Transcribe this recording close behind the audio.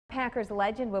Packers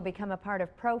legend will become a part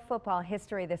of pro football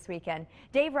history this weekend.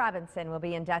 Dave Robinson will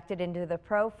be inducted into the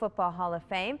Pro Football Hall of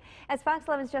Fame. As Fox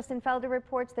 11's Justin Felder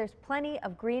reports, there's plenty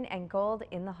of green and gold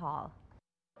in the hall.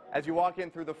 As you walk in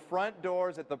through the front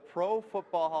doors at the Pro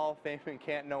Football Hall of Fame in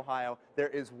Canton, Ohio, there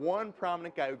is one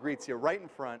prominent guy who greets you right in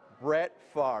front, Brett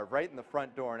Favre, right in the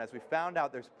front door. And as we found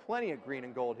out, there's plenty of green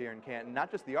and gold here in Canton,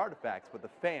 not just the artifacts, but the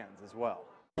fans as well.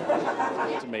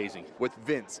 It's amazing. With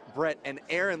Vince, Brett, and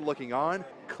Aaron looking on,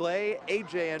 Clay,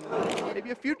 AJ, and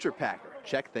maybe a future Packer.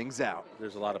 Check things out.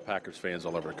 There's a lot of Packers fans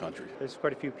all over the country. There's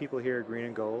quite a few people here, green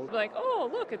and gold. Like, oh,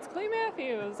 look, it's Clay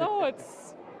Matthews. Oh,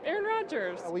 it's Aaron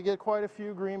Rodgers. We get quite a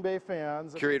few Green Bay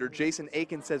fans. Curator Jason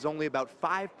Aiken says only about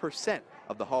 5%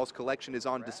 of the hall's collection is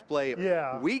on display.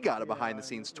 Yeah. We got a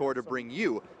behind-the-scenes tour to bring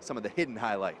you some of the hidden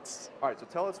highlights. All right, so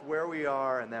tell us where we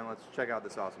are, and then let's check out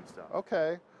this awesome stuff.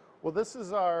 Okay. Well, this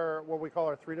is our what we call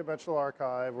our three-dimensional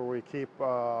archive, where we keep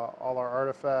all our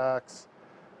artifacts,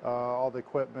 all the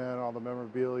equipment, all the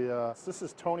memorabilia. This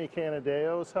is Tony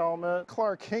Canadeo's helmet,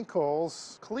 Clark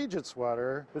Hinkle's collegiate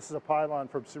sweater. This is a pylon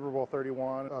from Super Bowl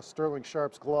 31, Sterling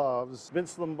Sharp's gloves,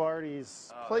 Vince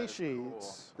Lombardi's play sheets. Cool.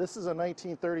 This is a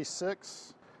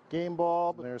 1936 game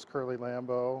ball. There's Curly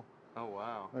Lambeau. Oh,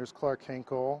 wow. There's Clark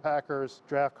Hinkle. Packers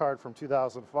draft card from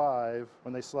 2005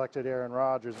 when they selected Aaron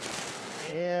Rodgers.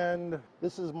 And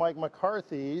this is Mike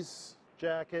McCarthy's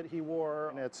jacket he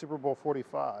wore at Super Bowl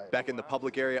 45. Back in the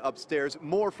public area upstairs,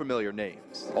 more familiar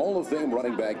names. Hall of Fame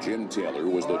running back Jim Taylor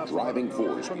was the driving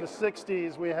force. From the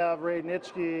 60s, we have Ray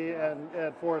Nitschke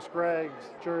and Forrest Gregg's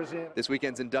jersey. This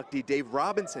weekend's inductee Dave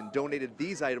Robinson donated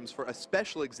these items for a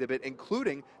special exhibit,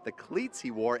 including the cleats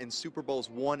he wore in Super Bowls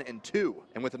 1 and 2.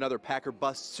 And with another Packer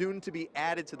bust soon to be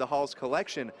added to the Hall's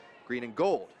collection, green and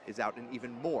gold is out in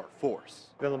even more force.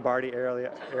 The Lombardi era,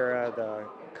 the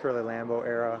Curly Lambeau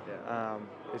era.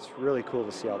 It's really cool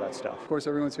to see all that stuff. Of course,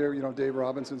 everyone's here. You know, Dave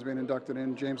Robinson's being inducted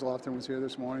in. James Lofton was here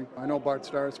this morning. I know Bart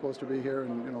Starr is supposed to be here,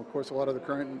 and of course, a lot of the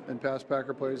current and past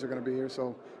Packer players are going to be here.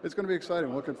 So it's going to be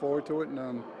exciting. Looking forward to it,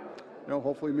 and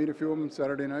hopefully meet a few of them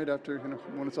Saturday night after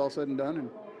when it's all said and done, and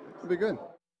it'll be good.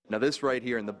 Now this right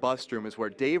here in the bust room is where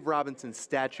Dave Robinson's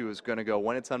statue is going to go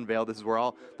when it's unveiled. This is where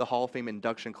all the Hall of Fame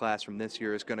induction class from this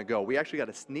year is going to go. We actually got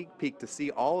a sneak peek to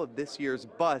see all of this year's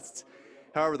busts.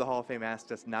 However, the Hall of Fame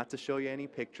asked us not to show you any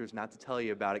pictures, not to tell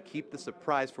you about it. Keep the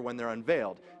surprise for when they're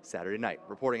unveiled Saturday night.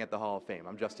 Reporting at the Hall of Fame,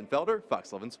 I'm Justin Felder,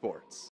 Fox 11 Sports.